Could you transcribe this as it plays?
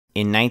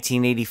In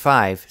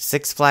 1985,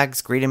 Six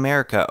Flags Great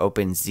America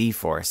opened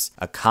Z-Force,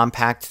 a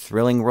compact,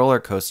 thrilling roller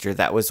coaster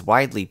that was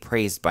widely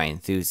praised by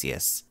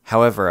enthusiasts.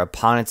 However,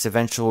 upon its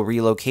eventual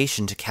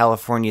relocation to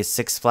California's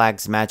Six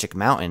Flags Magic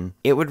Mountain,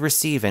 it would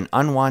receive an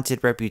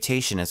unwanted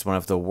reputation as one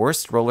of the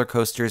worst roller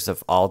coasters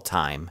of all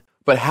time.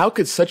 But how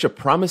could such a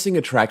promising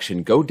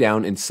attraction go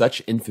down in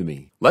such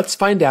infamy? Let's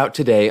find out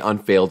today on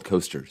Failed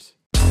Coasters.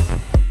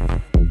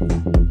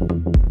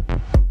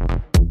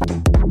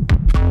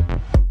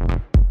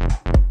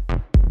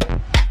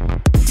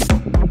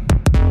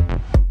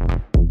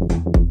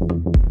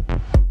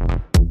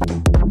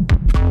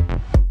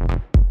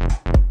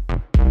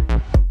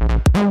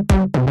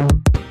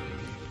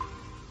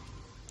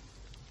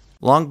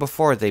 Long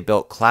before they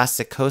built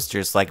classic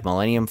coasters like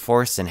Millennium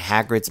Force and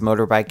Hagrid's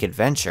Motorbike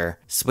Adventure,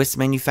 Swiss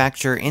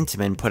manufacturer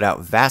Intamin put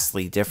out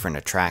vastly different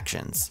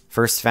attractions.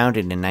 First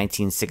founded in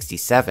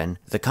 1967,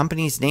 the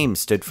company's name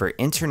stood for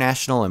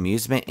International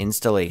Amusement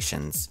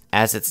Installations.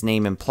 As its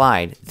name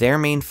implied, their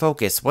main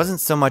focus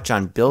wasn't so much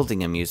on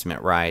building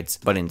amusement rides,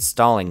 but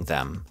installing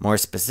them. More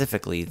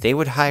specifically, they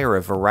would hire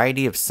a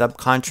variety of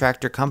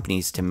subcontractor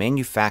companies to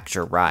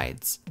manufacture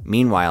rides.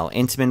 Meanwhile,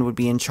 Intamin would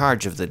be in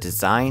charge of the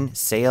design,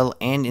 sale,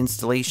 and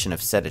installation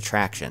of said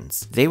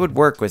attractions. They would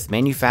work with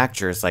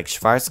manufacturers like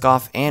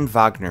Schwarzkopf and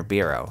Wagner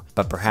Bureau,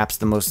 but perhaps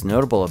the most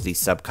notable of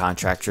these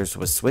subcontractors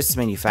was Swiss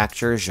manufacturer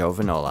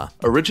Giovanola.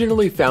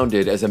 Originally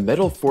founded as a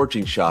metal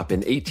forging shop in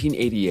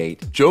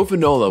 1888,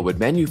 Giovanola would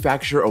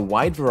manufacture a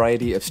wide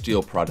variety of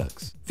steel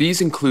products.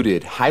 These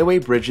included highway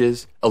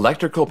bridges,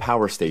 electrical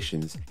power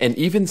stations, and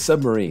even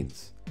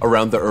submarines.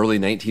 Around the early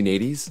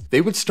 1980s, they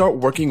would start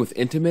working with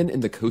Intamin in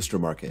the coaster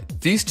market.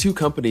 These two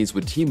companies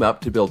would team up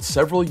to build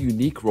several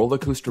unique roller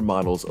coaster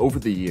models over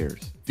the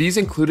years. These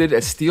included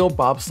a steel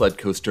bobsled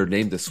coaster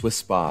named the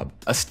Swiss Bob,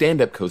 a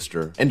stand-up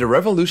coaster, and a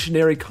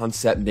revolutionary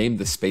concept named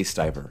the Space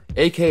Diver,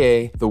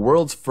 aka the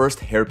world's first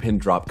hairpin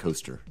drop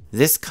coaster.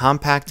 This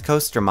compact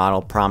coaster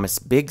model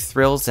promised big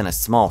thrills in a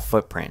small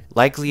footprint,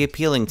 likely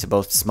appealing to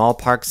both small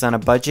parks on a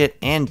budget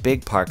and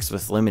big parks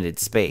with limited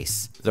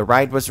space. The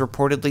ride was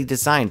reportedly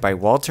designed by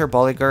Walter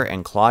Bolliger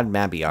and Claude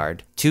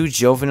Mabillard, two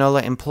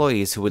Giovanola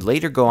employees who would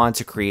later go on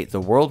to create the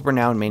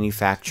world-renowned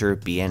manufacturer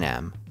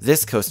B&M.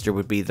 This coaster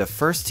would be the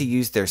first to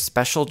use their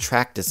special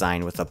track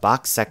design with a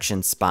box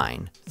section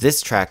spine.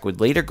 This track would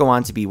later go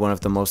on to be one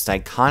of the most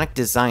iconic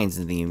designs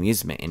in the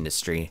amusement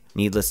industry.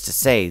 Needless to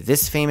say,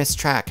 this famous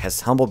track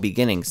has humble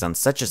beginnings on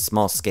such a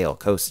small-scale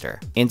coaster.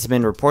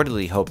 Intamin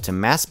reportedly hoped to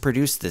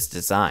mass-produce this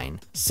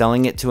design,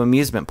 selling it to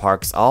amusement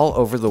parks all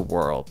over the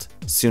world.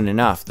 Soon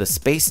enough, the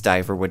Space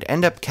Diver would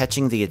end up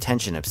catching the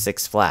attention of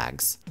Six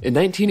Flags. In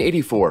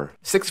 1984,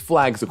 Six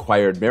Flags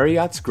acquired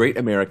Marriott's Great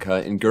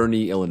America in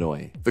Gurnee,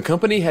 Illinois. The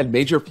company had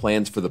major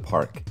plans for the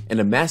park, and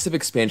a massive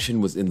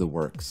expansion was in the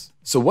works.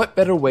 So what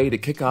better way to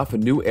kick off a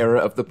new era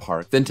of the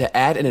park than to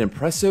add an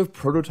impressive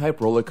prototype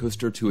roller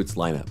coaster to its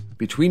lineup?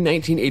 Between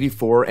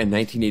 1984 and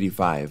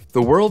 1985,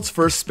 the world's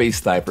first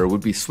Space Diver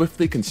would be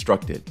swiftly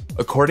constructed.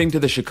 According to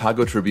the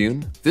Chicago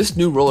Tribune, this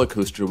new roller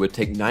coaster would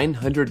take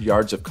 900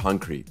 yards of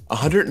concrete,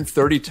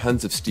 130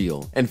 tons of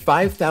steel, and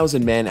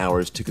 5,000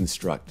 man-hours to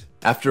construct.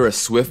 After a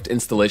swift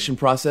installation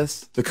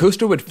process, the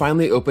coaster would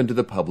finally open to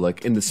the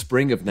public in the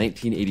spring of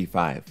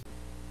 1985.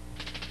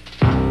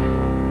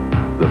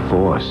 The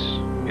Force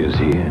is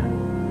here.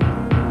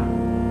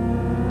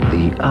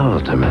 The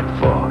ultimate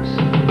force.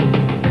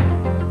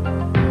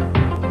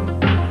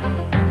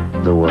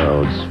 The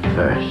world's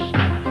first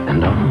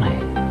and only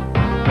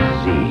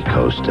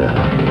Z-Coaster.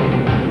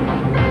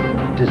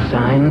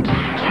 Designed to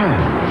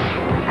turn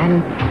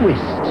and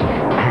twist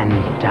and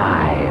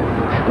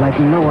dive like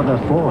no other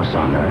force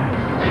on Earth.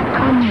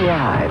 Come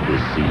ride the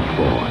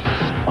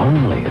Z-Force,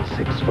 only at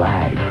Six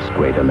Flags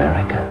Great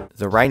America.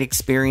 The ride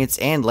experience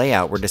and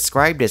layout were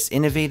described as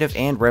innovative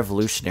and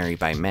revolutionary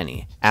by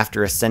many.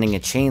 After ascending a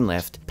chain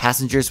lift,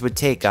 passengers would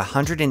take a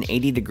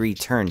 180-degree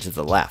turn to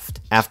the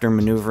left. After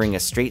maneuvering a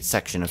straight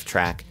section of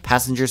track,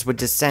 passengers would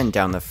descend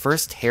down the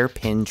first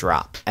hairpin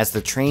drop, as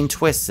the train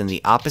twists in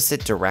the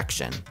opposite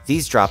direction.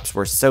 These drops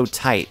were so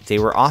tight, they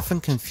were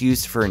often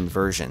confused for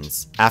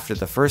inversions. After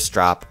the first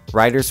drop,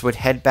 riders would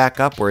head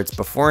back upwards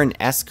before an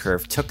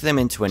S-curve took them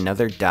into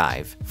another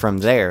dive. From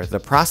there, the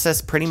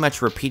process pretty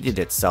much repeated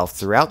itself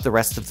throughout the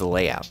rest of the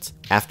layout.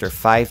 After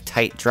 5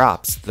 tight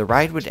drops, the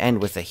ride would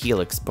end with a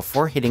helix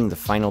before hitting the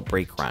final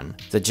brake run.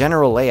 The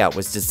general layout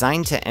was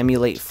designed to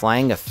emulate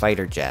flying a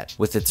fighter jet,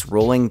 with its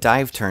rolling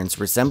dive turns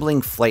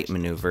resembling flight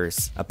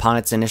maneuvers. Upon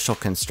its initial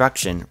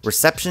construction,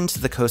 reception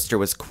to the coaster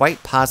was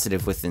quite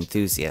positive with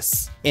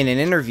enthusiasts. In an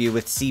interview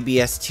with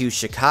CBS 2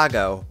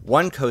 Chicago,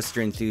 one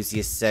coaster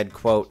enthusiast said,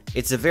 quote,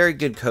 "It's a very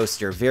good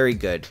coaster, very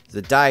good.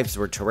 The dives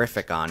were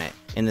terrific on it."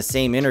 In the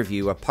same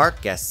interview, a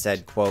park guest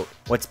said, quote,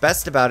 "What's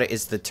best about it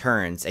is the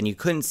turns, and you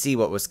couldn't see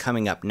what was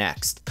coming up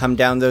next. Come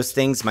down those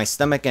things, my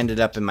stomach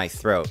ended up in my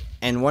throat."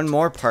 And one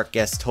more park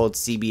guest told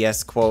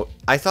CBS, quote,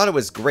 "I thought it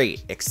was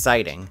great,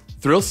 exciting."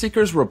 Thrill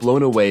seekers were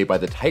blown away by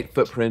the tight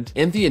footprint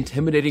and the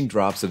intimidating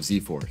drops of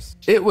Z-Force.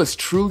 It was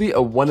truly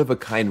a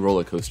one-of-a-kind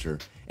roller coaster,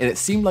 and it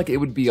seemed like it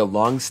would be a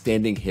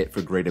long-standing hit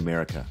for Great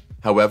America.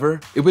 However,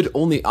 it would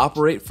only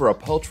operate for a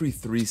paltry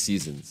 3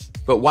 seasons.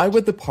 But why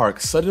would the park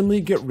suddenly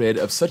get rid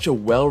of such a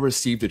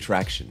well-received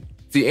attraction?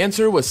 The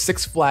answer was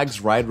Six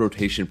Flags' ride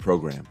rotation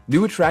program.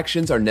 New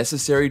attractions are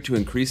necessary to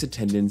increase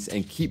attendance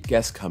and keep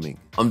guests coming.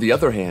 On the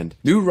other hand,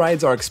 new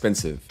rides are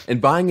expensive, and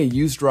buying a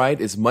used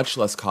ride is much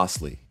less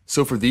costly.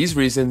 So for these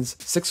reasons,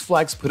 Six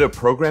Flags put a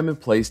program in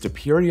place to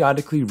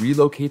periodically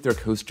relocate their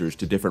coasters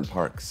to different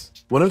parks.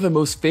 One of the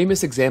most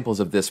famous examples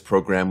of this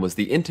program was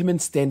the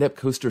Intamin stand-up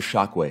coaster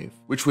Shockwave,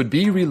 which would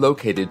be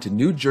relocated to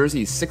New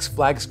Jersey's Six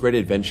Flags Great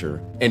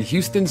Adventure and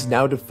Houston's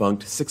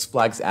now-defunct Six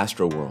Flags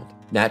Astroworld.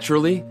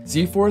 Naturally,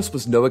 Z-Force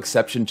was no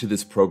exception to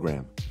this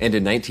program, and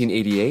in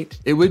 1988,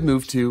 it would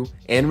move to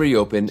and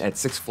reopen at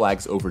Six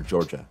Flags Over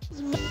Georgia.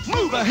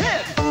 Move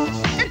ahead!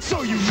 It's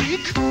so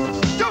unique!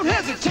 Don't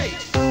hesitate!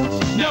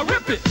 Now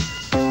rip it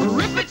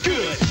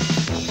good!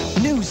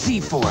 New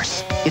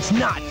Z-Force. It's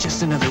not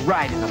just another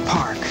ride in the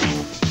park.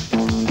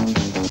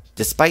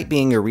 Despite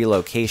being a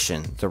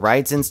relocation, the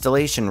ride's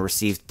installation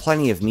received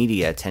plenty of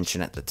media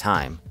attention at the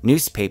time.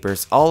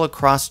 Newspapers all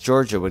across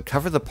Georgia would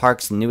cover the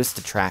park's newest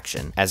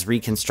attraction. As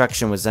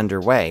reconstruction was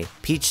underway,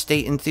 Peach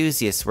State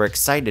enthusiasts were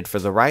excited for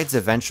the ride's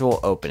eventual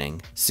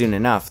opening. Soon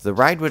enough, the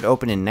ride would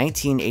open in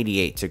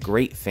 1988 to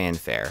great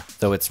fanfare,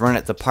 though its run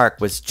at the park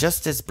was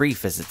just as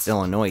brief as its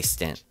Illinois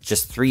stint.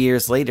 Just 3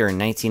 years later in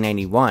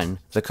 1991,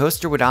 the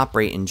coaster would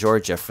operate in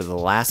Georgia for the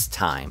last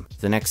time.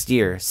 The next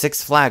year,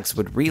 Six Flags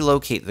would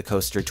relocate the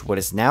coaster to what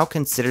is now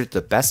considered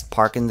the best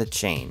park in the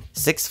chain,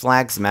 Six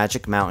Flags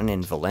Magic Mountain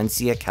in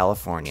Valencia,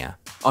 California.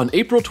 On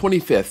April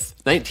 25th,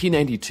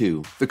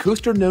 1992, the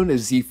coaster known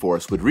as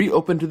Z-Force would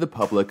reopen to the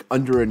public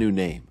under a new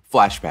name,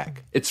 Flashback.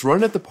 Its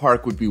run at the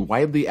park would be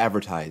widely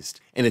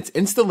advertised, and its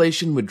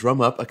installation would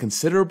drum up a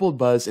considerable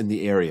buzz in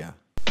the area.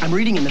 I'm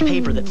reading in the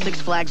paper that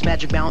Six Flags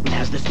Magic Mountain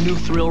has this new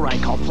thrill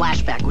ride called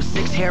Flashback with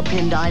 6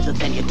 hairpin dives that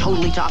send you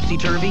totally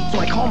topsy-turvy. So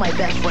I call my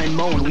best friend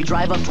Mo and we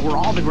drive up to where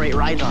all the great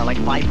rides are, like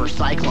Viper,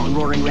 Cyclone,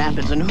 Roaring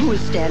Rapids, and who is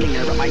standing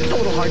there but my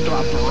total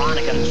heartthrob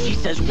Veronica. And she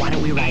says, why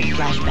don't we ride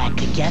Flashback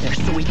together?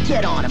 So we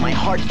get on and my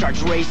heart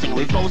starts racing.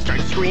 We both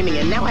start screaming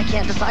and now I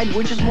can't decide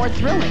which is more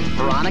thrilling,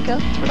 Veronica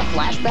or the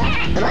Flashback?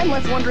 And I'm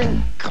left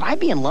wondering, could I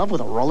be in love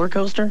with a roller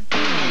coaster?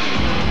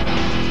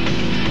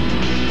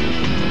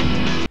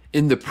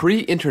 In the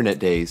pre-internet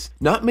days,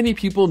 not many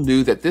people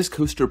knew that this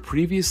coaster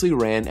previously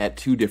ran at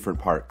 2 different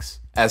parks.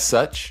 As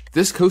such,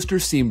 this coaster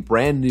seemed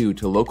brand new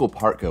to local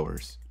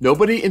parkgoers.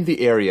 Nobody in the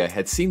area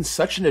had seen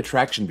such an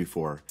attraction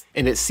before,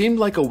 and it seemed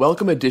like a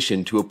welcome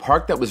addition to a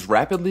park that was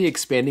rapidly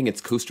expanding its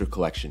coaster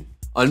collection.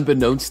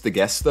 Unbeknownst to the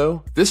guests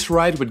though, this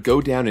ride would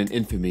go down in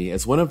infamy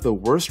as one of the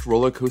worst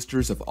roller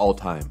coasters of all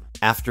time.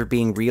 After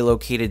being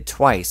relocated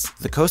twice,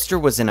 the coaster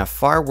was in a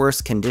far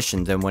worse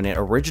condition than when it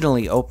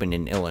originally opened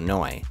in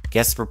Illinois.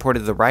 Guests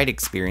reported the ride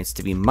experience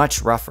to be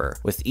much rougher,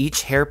 with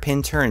each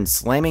hairpin turn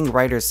slamming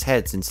riders'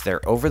 heads into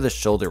their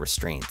over-the-shoulder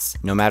restraints.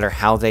 No matter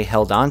how they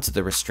held onto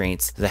the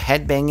restraints, the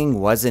headbanging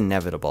was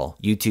inevitable.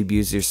 YouTube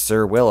user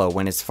Sir Willow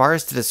went as far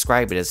as to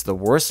describe it as the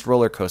worst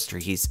roller coaster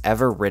he's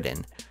ever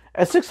ridden.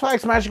 At Six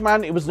Flags Magic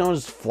Mountain, it was known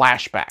as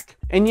Flashback.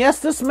 And yes,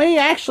 this may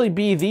actually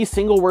be the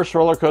single worst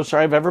roller coaster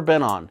I've ever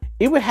been on.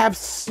 It would have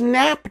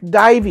snap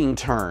diving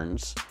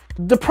turns.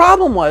 The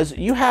problem was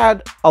you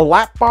had a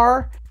lap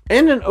bar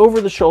and an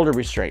over-the-shoulder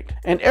restraint.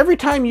 And every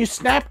time you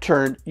snap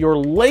turned, your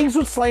legs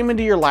would slam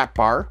into your lap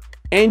bar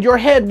and your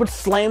head would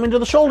slam into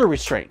the shoulder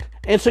restraint.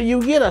 And so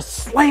you get a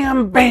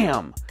slam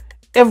bam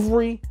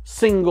every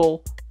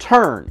single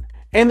turn.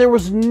 And there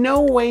was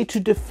no way to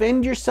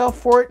defend yourself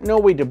for it, no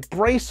way to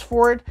brace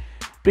for it,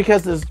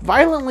 because as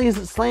violently as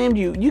it slammed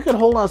you, you could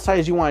hold on as tight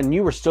as you wanted and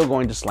you were still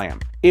going to slam.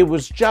 It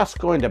was just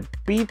going to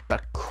beat the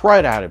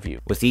crud out of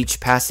you. With each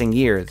passing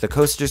year, the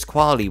coaster's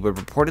quality would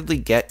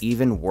reportedly get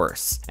even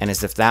worse, and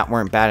as if that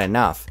weren't bad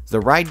enough, the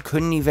ride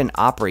couldn't even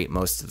operate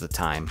most of the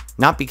time.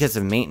 Not because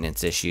of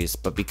maintenance issues,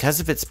 but because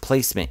of its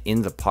placement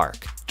in the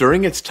park.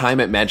 During its time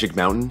at Magic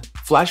Mountain,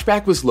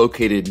 Flashback was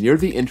located near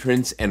the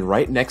entrance and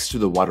right next to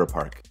the water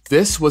park.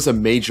 This was a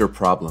major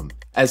problem,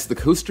 as the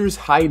coaster's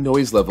high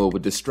noise level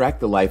would distract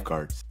the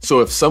lifeguards.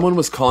 So if someone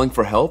was calling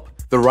for help,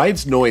 the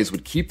ride's noise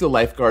would keep the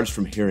lifeguards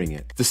from hearing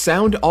it. The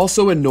sound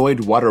also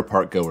annoyed water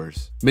park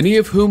goers, many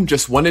of whom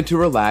just wanted to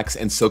relax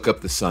and soak up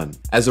the sun.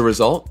 As a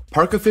result,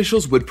 park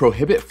officials would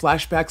prohibit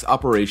Flashback's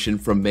operation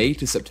from May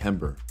to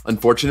September.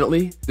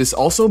 Unfortunately, this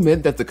also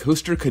meant that the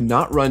coaster could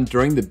not run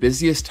during the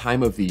busiest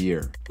time of the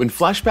year. When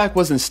Flashback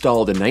was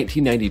installed in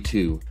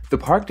 1992, the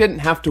park didn't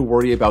have to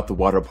worry about the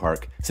water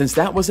park, since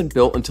that wasn't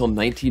built until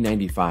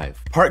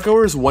 1995.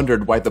 Parkgoers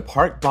wondered why the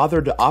park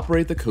bothered to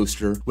operate the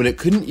coaster when it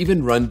couldn't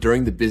even run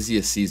during the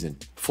busiest season.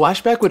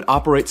 Flashback would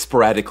operate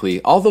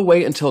sporadically all the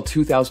way until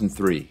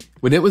 2003,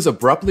 when it was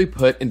abruptly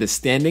put into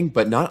standing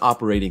but not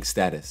operating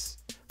status.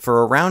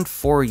 For around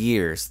 4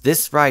 years,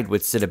 this ride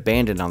would sit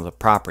abandoned on the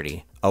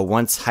property. A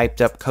once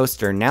hyped-up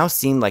coaster now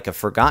seemed like a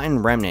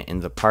forgotten remnant in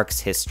the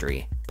park's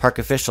history. Park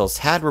officials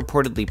had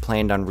reportedly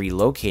planned on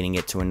relocating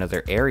it to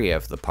another area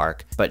of the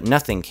park, but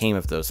nothing came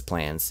of those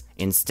plans.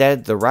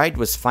 Instead, the ride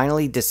was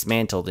finally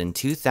dismantled in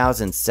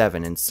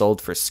 2007 and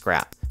sold for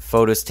scrap.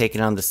 Photos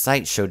taken on the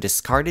site show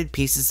discarded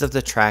pieces of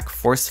the track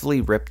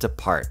forcefully ripped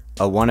apart.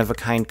 A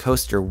one-of-a-kind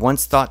coaster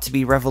once thought to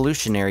be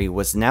revolutionary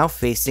was now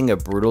facing a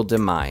brutal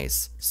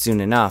demise. Soon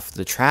enough,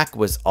 the track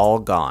was all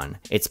gone.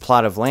 Its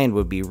plot of land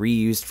would be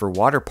reused for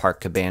water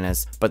park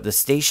cabanas, but the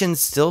station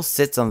still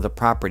sits on the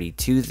property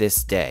to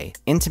this day.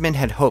 Intamin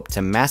had hoped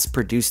to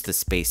mass-produce the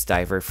Space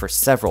Diver for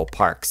several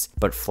parks,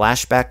 but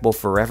Flashback will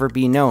forever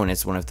be known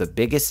as one of the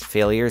biggest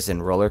failures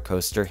in roller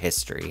coaster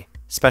history.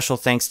 Special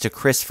thanks to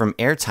Chris from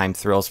Airtime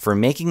Thrills for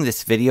making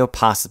this video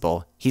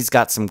possible. He's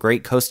got some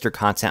great coaster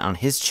content on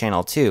his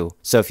channel too,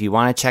 so if you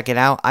want to check it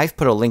out, I've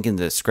put a link in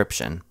the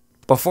description.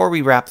 Before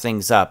we wrap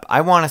things up,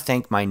 I want to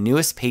thank my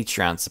newest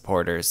Patreon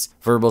supporters.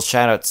 Verbal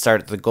shoutouts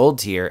start at the gold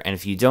tier, and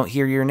if you don't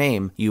hear your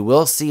name, you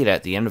will see it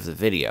at the end of the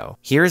video.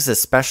 Here's a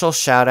special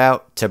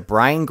shoutout to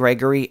Brian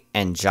Gregory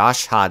and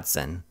Josh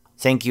Hodson.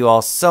 Thank you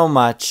all so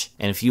much,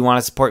 and if you want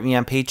to support me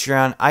on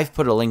Patreon, I've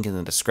put a link in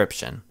the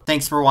description.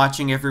 Thanks for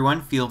watching,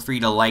 everyone. Feel free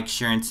to like,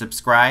 share, and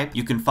subscribe.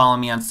 You can follow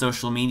me on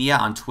social media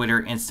on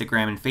Twitter,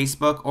 Instagram, and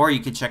Facebook, or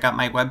you can check out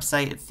my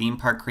website at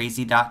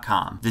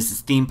themeparkcrazy.com. This is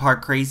Theme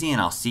Park Crazy,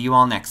 and I'll see you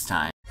all next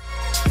time.